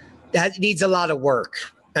 That needs a lot of work.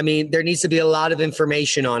 I mean, there needs to be a lot of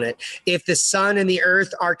information on it. If the sun and the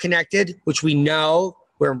earth are connected, which we know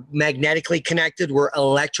we're magnetically connected, we're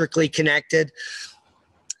electrically connected,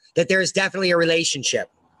 that there is definitely a relationship.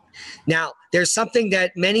 Now, there's something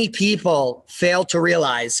that many people fail to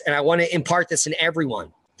realize, and I want to impart this in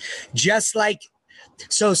everyone.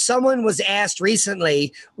 So someone was asked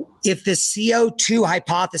recently if the CO2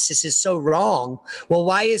 hypothesis is so wrong. Well,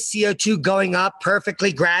 why is CO2 going up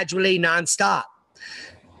perfectly, gradually, nonstop?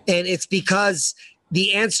 And it's because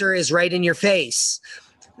the answer is right in your face.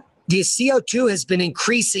 The CO2 has been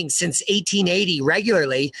increasing since 1880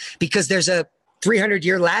 regularly because there's a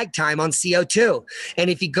 300-year lag time on CO2. And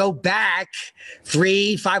if you go back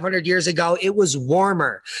 500 years ago, it was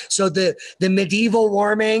warmer. So the medieval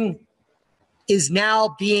warming is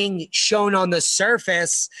now being shown on the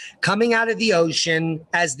surface coming out of the ocean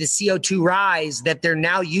as the CO2 rise that they're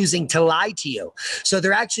now using to lie to you. So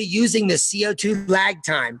they're actually using the CO2 lag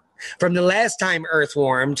time from the last time Earth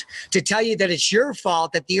warmed to tell you that it's your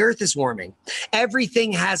fault that the Earth is warming.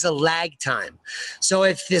 Everything has a lag time. So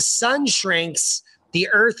if the sun shrinks, the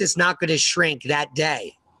Earth is not going to shrink that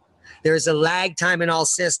day. There's a lag time in all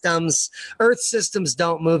systems. Earth systems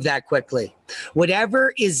don't move that quickly.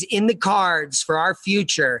 Whatever is in the cards for our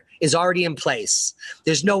future is already in place.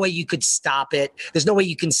 There's no way you could stop it. There's no way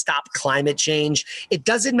you can stop climate change. It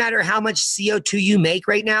doesn't matter how much CO2 you make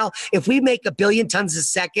right now. If we make 1 billion tons a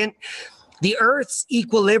second, the Earth's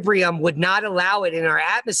equilibrium would not allow it in our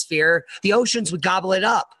atmosphere. The oceans would gobble it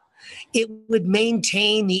up. It would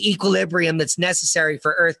maintain the equilibrium that's necessary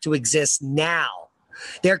for Earth to exist now.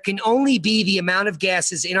 There can only be the amount of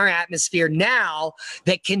gases in our atmosphere now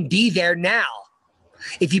that can be there now.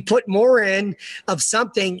 If you put more in of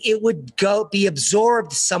something, it would be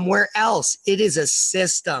absorbed somewhere else. It is a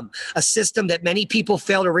system that many people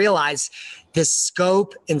fail to realize the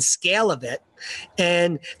scope and scale of it.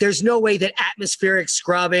 And there's no way that atmospheric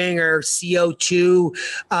scrubbing or CO2,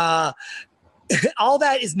 all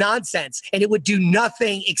that is nonsense. And it would do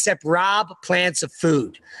nothing except rob plants of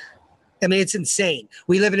food. I mean, it's insane.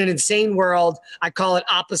 We live in an insane world. I call it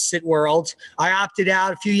opposite world. I opted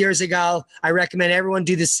out a few years ago. I recommend everyone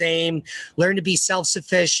do the same. Learn to be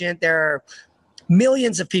self-sufficient. There are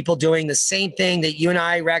millions of people doing the same thing that you and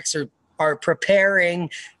I, Rex, are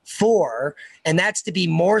preparing for, and that's to be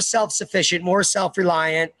more self-sufficient, more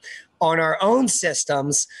self-reliant on our own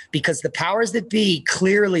systems, because the powers that be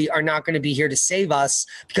clearly are not going to be here to save us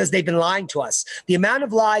because they've been lying to us. The amount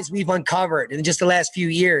of lies we've uncovered in just the last few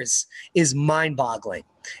years is mind-boggling.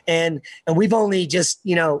 And we've only just,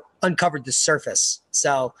 uncovered the surface.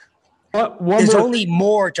 So there's only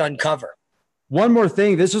more to uncover. One more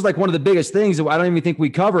thing. This is like one of the biggest things that I don't even think we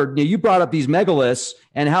covered. You brought up these megaliths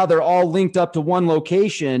and how they're all linked up to one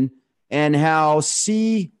location, and how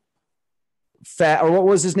or what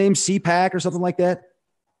was his name? CPAC or something like that?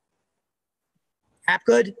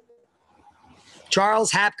 Hapgood?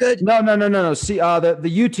 Charles Hapgood? No. The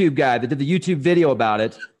YouTube guy that did the YouTube video about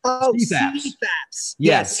it. Oh, CFAPS.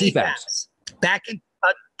 Yes, CFAPS. Back in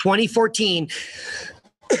 2014.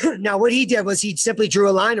 Now, what he did was he simply drew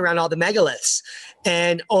a line around all the megaliths.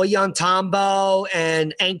 And Ollantaytambo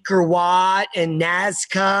and Angkor Wat and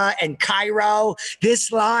Nazca and Cairo.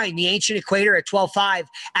 This line, the ancient equator at 12.5,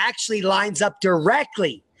 actually lines up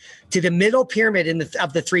directly to the middle pyramid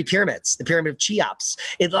of the three pyramids, the pyramid of Cheops.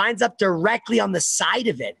 It lines up directly on the side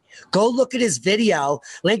of it. Go look at his video.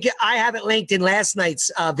 Link it. I have it linked in last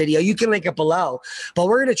night's video. You can link it below. But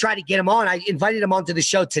we're going to try to get him on. I invited him onto the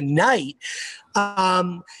show tonight.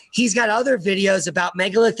 He's got other videos about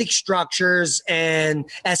megalithic structures and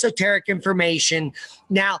esoteric information.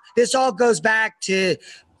 Now, this all goes back to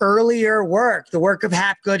earlier work, the work of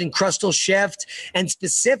Hapgood and Crustal Shift, and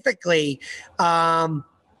specifically, the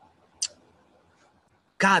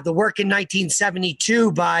work in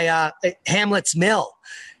 1972 by Hamlet's Mill.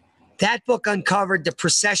 That book uncovered the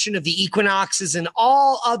precession of the equinoxes and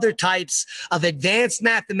all other types of advanced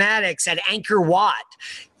mathematics at Angkor Wat.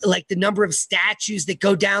 Like the number of statues that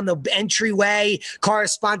go down the entryway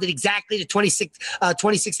corresponded exactly to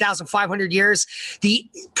 26,500 years. The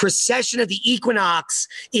precession of the equinox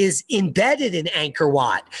is embedded in Angkor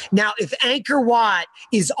Wat. Now, if Angkor Wat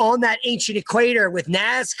is on that ancient equator with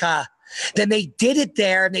Nazca, then they did it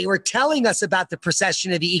there, and they were telling us about the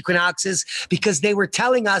precession of the equinoxes because they were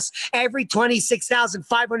telling us every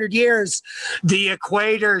 26,500 years, the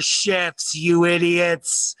equator shifts, you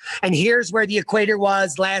idiots. And here's where the equator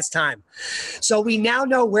was last time. So we now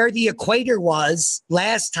know where the equator was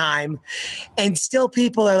last time, and still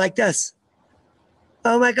people are like this.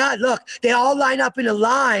 Oh my God, look, they all line up in a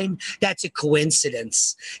line. That's a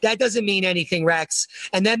coincidence. That doesn't mean anything, Rex.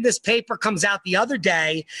 And then this paper comes out the other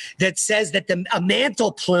day that says that a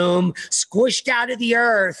mantle plume squished out of the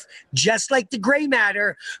earth, just like the gray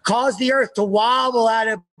matter, caused the earth to wobble out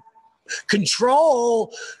of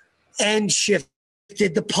control and shifted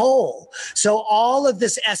the pole. So all of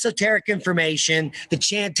this esoteric information, the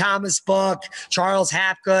Chan Thomas book, Charles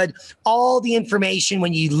Hapgood, all the information,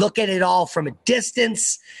 when you look at it all from a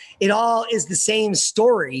distance, it all is the same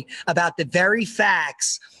story about the very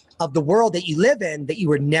facts of the world that you live in that you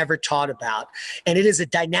were never taught about. And it is a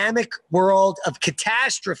dynamic world of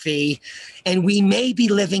catastrophe, and we may be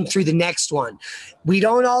living through the next one. We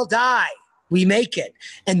don't all die. We make it.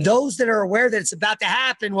 And those that are aware that it's about to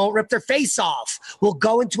happen won't rip their face off. We'll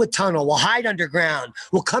go into a tunnel. We'll hide underground.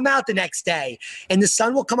 We'll come out the next day. And the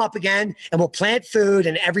sun will come up again, and we'll plant food,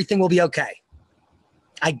 and everything will be okay.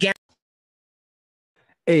 I guarantee.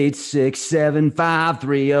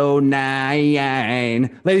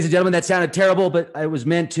 8675309. Ladies and gentlemen, that sounded terrible, but it was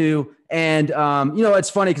meant to. And, you know, it's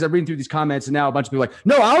funny because I'm reading through these comments, and now a bunch of people are like,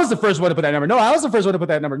 no, I was the first one to put that number. No, I was the first one to put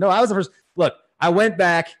that number. No, I was the first. Look, I went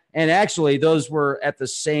back, and actually those were at the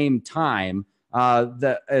same time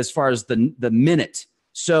as far as the minute.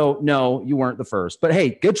 So, no, you weren't the first. But, hey,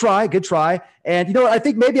 good try, good try. And you know what? I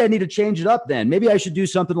think maybe I need to change it up then. Maybe I should do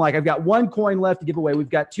something like I've got one coin left to give away. We've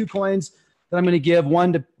got 2 coins that I'm going to give,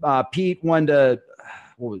 one to Pete, one to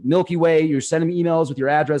Milky Way. You're sending me emails with your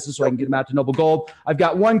addresses so I can get them out to Noble Gold. I've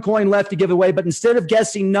got 1 coin left to give away, but instead of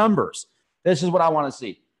guessing numbers, this is what I want to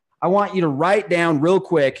see. I want you to write down real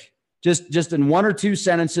quick, just in 1 or 2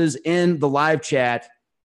 sentences in the live chat,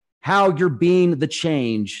 how you're being the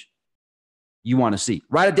change you want to see.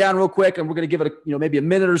 Write it down real quick, and we're going to give it maybe a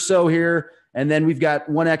minute or so here, and then we've got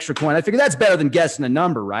 1 extra coin. I figure that's better than guessing a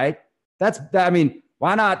number, right?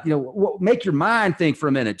 Why not, make your mind think for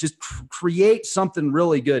a minute. Just create something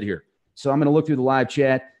really good here. So I'm going to look through the live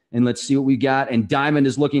chat, and let's see what we got. And Diamond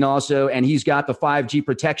is looking also, and he's got the 5G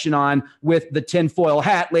protection on with the tinfoil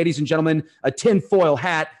hat. Ladies and gentlemen, a tinfoil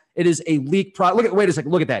hat. It is a leak product. Wait a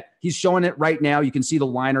second. Look at that. He's showing it right now. You can see the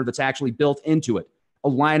liner that's actually built into it. A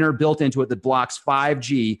liner built into it that blocks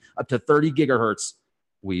 5G up to 30 gigahertz.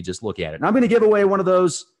 We just look at it. And I'm going to give away one of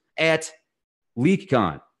those at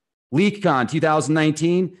LeakCon. LeakCon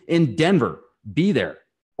 2019 in Denver. Be there,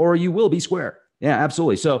 or you will be square. Yeah,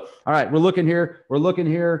 absolutely. So, all right, we're looking here.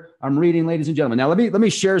 I'm reading, ladies and gentlemen. Now, let me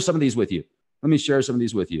share some of these with you.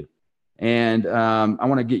 And I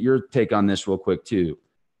want to get your take on this real quick too,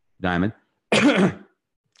 Diamond.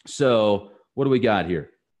 So, what do we got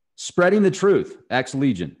here? Spreading the truth. X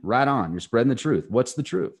Legion. Right on. You're spreading the truth. What's the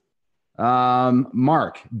truth?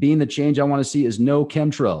 Mark, being the change I want to see is no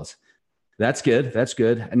chemtrails. That's good.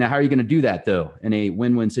 And now how are you going to do that, though, in a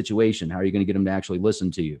win-win situation? How are you going to get them to actually listen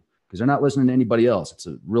to you? Because they're not listening to anybody else. It's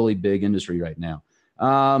a really big industry right now.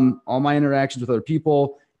 All my interactions with other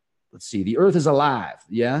people. Let's see. The earth is alive.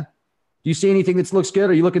 Yeah. Do you see anything that looks good?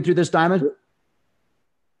 Are you looking through this, Diamond?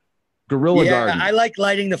 Guerrilla garden. I like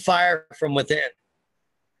lighting the fire from within.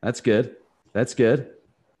 That's good.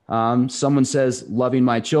 Someone says, loving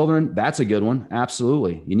my children. That's a good one.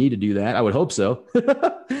 Absolutely. You need to do that. I would hope so.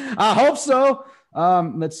 I hope so.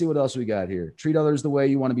 Let's see what else we got here. Treat others the way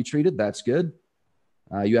you want to be treated. That's good.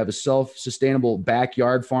 You have a self-sustainable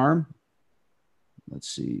backyard farm. Let's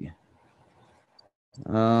see.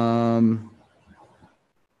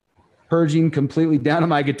 Purging completely down on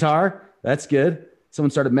my guitar. That's good.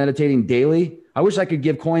 Someone started meditating daily. I wish I could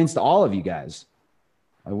give coins to all of you guys.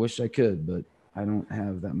 I wish I could, but I don't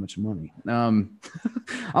have that much money. I'm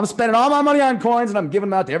spending all my money on coins, and I'm giving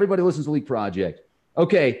them out to everybody who listens to Leak Project.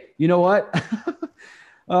 Okay, you know what?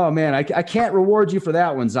 Oh, man, I can't reward you for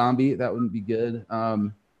that one, Zombie. That wouldn't be good.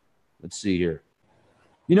 Let's see here.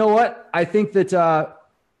 You know what? I think that I'm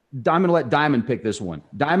going to let Diamond pick this one.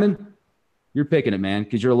 Diamond, you're picking it, man,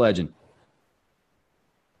 because you're a legend.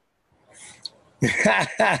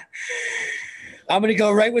 I'm going to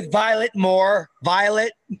go right with Violet Moore.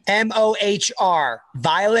 Violet, M-O-H-R.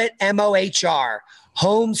 Violet, M-O-H-R.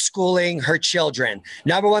 Homeschooling her children.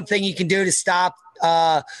 Number one thing you can do to stop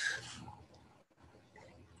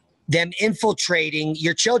them infiltrating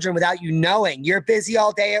your children without you knowing. You're busy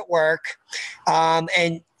all day at work,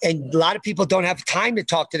 and a lot of people don't have time to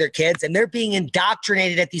talk to their kids, and they're being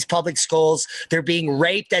indoctrinated at these public schools. They're being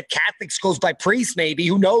raped at Catholic schools by priests, maybe.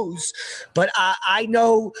 Who knows? But I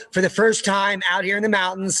know for the first time out here in the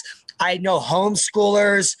mountains, I know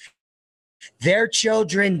homeschoolers. Their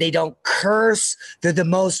children, they don't curse. They're the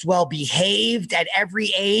most well-behaved at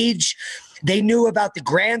every age. They knew about the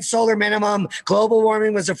grand solar minimum. Global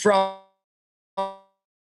warming was a fraud.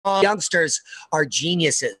 youngsters are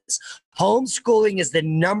geniuses. Homeschooling is the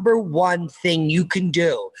number one thing you can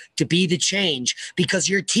do to be the change, because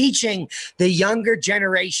you're teaching the younger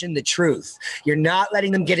generation the truth. You're not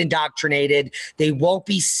letting them get indoctrinated. They won't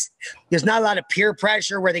be, there's not a lot of peer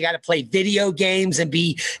pressure where they got to play video games and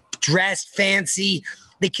be dressed fancy.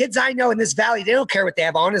 The kids I know in this valley, they don't care what they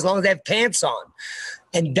have on as long as they have pants on.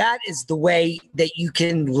 And that is the way that you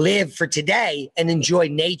can live for today and enjoy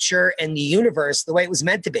nature and the universe the way it was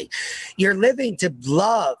meant to be. You're living to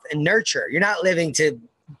love and nurture. You're not living to,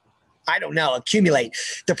 I don't know, accumulate.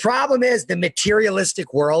 The problem is the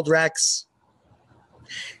materialistic world, Rex.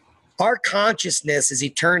 Our consciousness is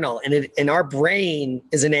eternal, and our brain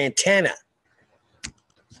is an antenna.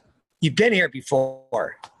 You've been here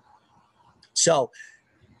before. So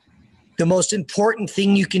the most important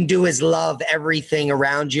thing you can do is love everything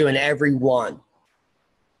around you and everyone.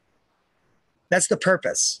 That's the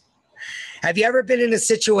purpose. Have you ever been in a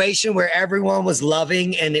situation where everyone was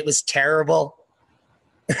loving and it was terrible?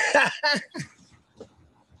 I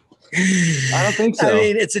don't think so. I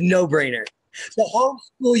mean, it's a no-brainer. So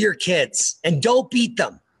homeschool your kids and don't beat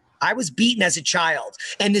them. I was beaten as a child,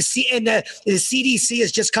 and the CDC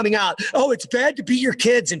is just coming out. Oh, it's bad to beat your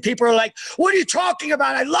kids. And people are like, what are you talking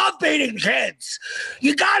about? I love beating kids.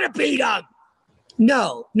 You got to beat them.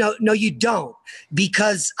 No, you don't.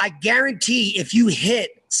 Because I guarantee if you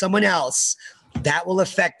hit someone else, that will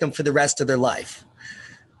affect them for the rest of their life.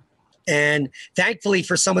 And thankfully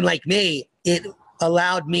for someone like me, it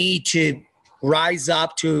allowed me to rise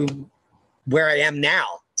up to where I am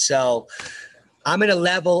now. So I'm at a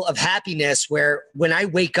level of happiness where when I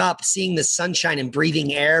wake up, seeing the sunshine and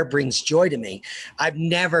breathing air brings joy to me. I've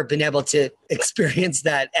never been able to experience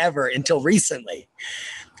that ever until recently.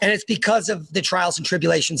 And it's because of the trials and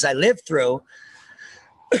tribulations I lived through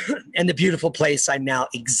and the beautiful place I now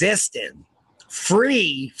exist in,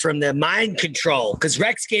 free from the mind control, because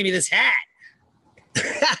Rex gave me this hat.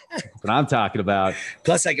 That's what I'm talking about.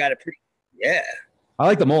 Plus I got a pretty, yeah. I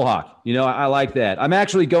like the mohawk. I like that. I'm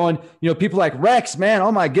actually going, people like Rex, man,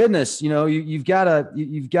 oh my goodness. You've got a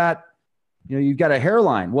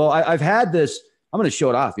hairline. Well, I've had this, I'm going to show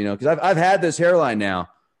it off, because I've had this hairline now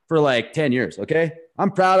for like 10 years. Okay. I'm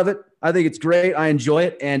proud of it. I think it's great. I enjoy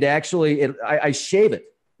it. And actually I shave it.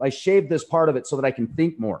 I shave this part of it so that I can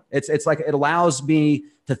think more. It's like, it allows me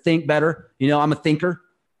to think better. I'm a thinker.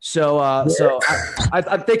 So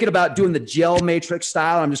I'm thinking about doing the gel matrix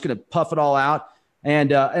style. I'm just going to puff it all out.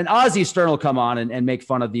 And Ozzy Stern will come on and make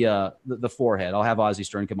fun of the forehead. I'll have Ozzy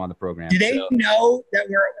Stern come on the program. Do they know that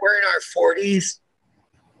we're in our 40s?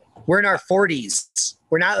 We're in our 40s.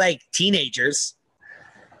 We're not like teenagers.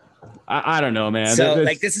 I don't know, man. So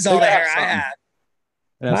this is all the hair I have.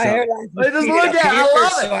 My hairline. Just look at it. I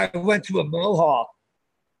love it. So I went to a mohawk.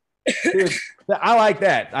 Dude, I like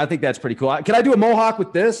that. I think that's pretty cool. Can I do a mohawk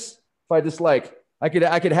with this? If I just I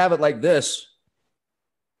could have it like this.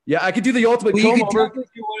 Yeah, I could do the ultimate comb over. You could definitely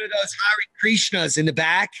do one of those Hare Krishnas in the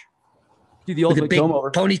back. Do the ultimate comb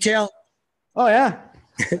over. Ponytail. Oh, yeah.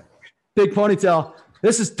 Big ponytail.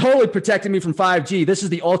 This is totally protecting me from 5G. This is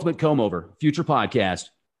the ultimate comb over. Future podcast.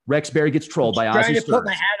 Rex Berry gets trolled by Ozzy Stern. I'm trying to put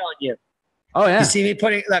my hat on you. Oh, yeah. You see me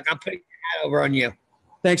putting, look, I'm putting my hat over on you.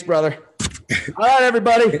 Thanks, brother. All right,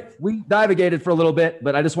 everybody. We divagated for a little bit,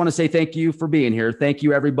 but I just want to say thank you for being here. Thank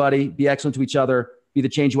you, everybody. Be excellent to each other. Be the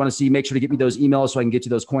change you want to see. Make sure to get me those emails so I can get you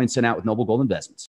those coins sent out with Noble Gold Investments.